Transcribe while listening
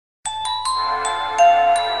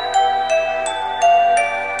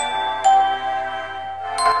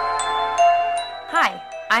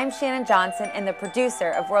I'm Shannon Johnson and the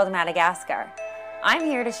producer of World of Madagascar. I'm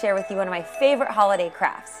here to share with you one of my favorite holiday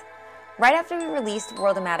crafts. Right after we released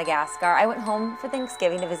World of Madagascar, I went home for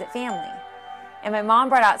Thanksgiving to visit family. And my mom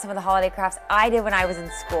brought out some of the holiday crafts I did when I was in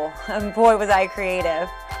school. And boy, was I creative.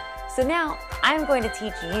 So now, I'm going to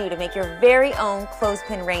teach you to make your very own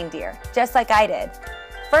clothespin reindeer, just like I did.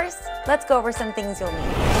 First, let's go over some things you'll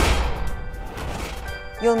need.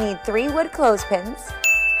 You'll need 3 wood clothespins,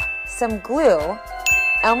 some glue.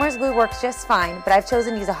 Elmer's glue works just fine, but I've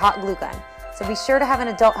chosen to use a hot glue gun, so be sure to have an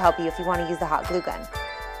adult help you if you want to use the hot glue gun.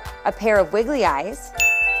 A pair of wiggly eyes,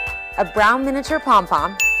 a brown miniature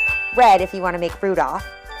pom-pom, red if you want to make Rudolph,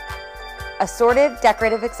 assorted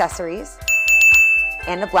decorative accessories,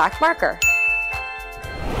 and a black marker.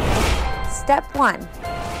 Step 1.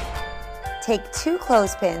 Take 2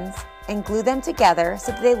 clothespins and glue them together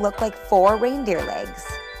so that they look like 4 reindeer legs.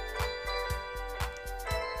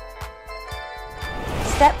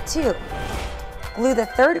 Step 2. Glue the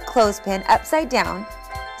 3rd clothespin upside down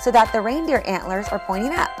so that the reindeer antlers are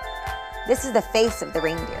pointing up. This is the face of the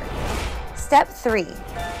reindeer. Step 3.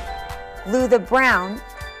 Glue the brown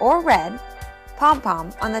or red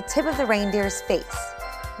pom-pom on the tip of the reindeer's face.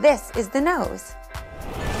 This is the nose.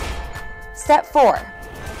 Step 4.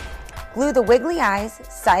 Glue the wiggly eyes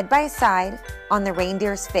side by side on the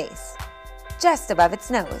reindeer's face, just above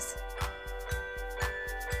its nose.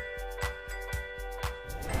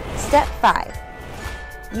 Step 5.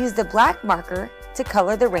 Use the black marker to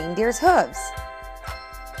color the reindeer's hooves.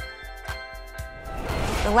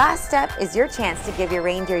 The last step is your chance to give your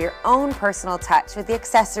reindeer your own personal touch with the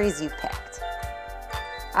accessories you picked.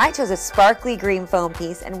 I chose a sparkly green foam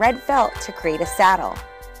piece and red felt to create a saddle,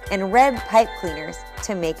 and red pipe cleaners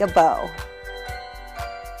to make a bow.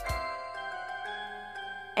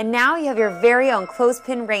 And now you have your very own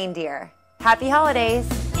clothespin reindeer. Happy holidays!